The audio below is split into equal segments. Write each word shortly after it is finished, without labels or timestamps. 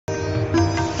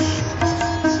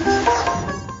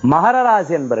மகர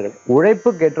ராசி என்பர்கள்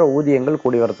உழைப்புக்கேற்ற ஊதியங்கள்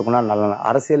கூடி வரத்துக்குண்டான நல்ல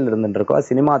அரசியல் இருந்துருக்கோ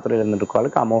சினிமா துறையில்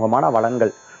இருந்துருக்கோளுக்கு அமோகமான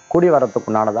வளங்கள் கூடி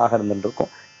வரத்துக்குண்டானதாக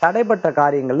இருந்துருக்கும். தடைப்பட்ட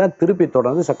காரியங்கள்ல திருப்பி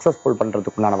தொடர்ந்து சக்சஸ்ஃபுல்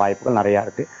பண்றதுக்குண்டான வாய்ப்புகள் நிறைய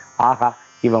இருக்கு. ஆகா,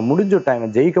 இவன் முடிஞ்சுட்டா,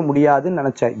 இவன் ஜெயிக்க முடியாதுன்னு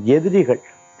நினைச்ச எதிரிகள்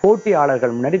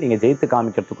போட்டியாளர்கள் முன்னாடி நீங்க ஜெயித்து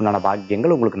காமிக்கிறதுக்குண்டான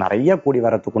பாக்கியங்கள் உங்களுக்கு நிறைய கூடி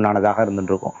வரத்துக்குண்டானதாக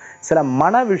இருந்துருக்கும். சில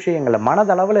மன விஷயங்கள்ல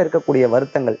மனதளவுல இருக்கக்கூடிய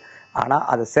வருத்தங்கள், ஆனா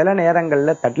அது சில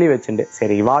நேரங்கள்ல தள்ளி வச்சுட்டு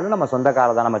சரி இவாளும் நம்ம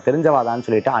சொந்தக்காரதான், நம்ம தெரிஞ்சவாதான்னு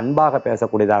சொல்லிட்டு அன்பாக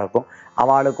பேசக்கூடியதாக இருக்கும்.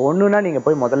 அவளுக்கு ஒண்ணுன்னா நீங்க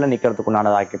போய் முதல்ல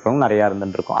நிக்கிறதுக்குண்டானதாக்கிப்பவும் நிறைய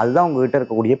இருந்துருக்கும். அதுதான் உங்ககிட்ட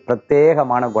இருக்கக்கூடிய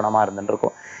பிரத்யேகமான குணமா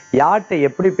இருந்துருக்கும். யார்கிட்ட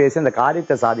எப்படி பேசி அந்த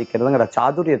காரியத்தை சாதிக்கிறதுங்கிற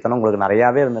சாதுரியத்தனம் உங்களுக்கு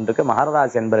நிறையாவே இருந்துருக்கு. மகர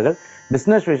ராசி என்பர்கள்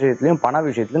பிசினஸ் விஷயத்திலையும் பண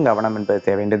விஷயத்திலும் கவனம் என்பது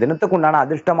தேவை. இந்த தினத்துக்குண்டான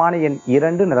அதிர்ஷ்டமான எண்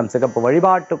 2, நிறம் சிகப்பு.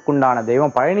 வழிபாட்டுக்குண்டான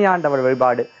தெய்வம் பழனியாண்டவர்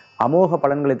வழிபாடு அமோக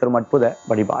பலன்களை தரும் அற்புத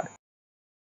வழிபாடு.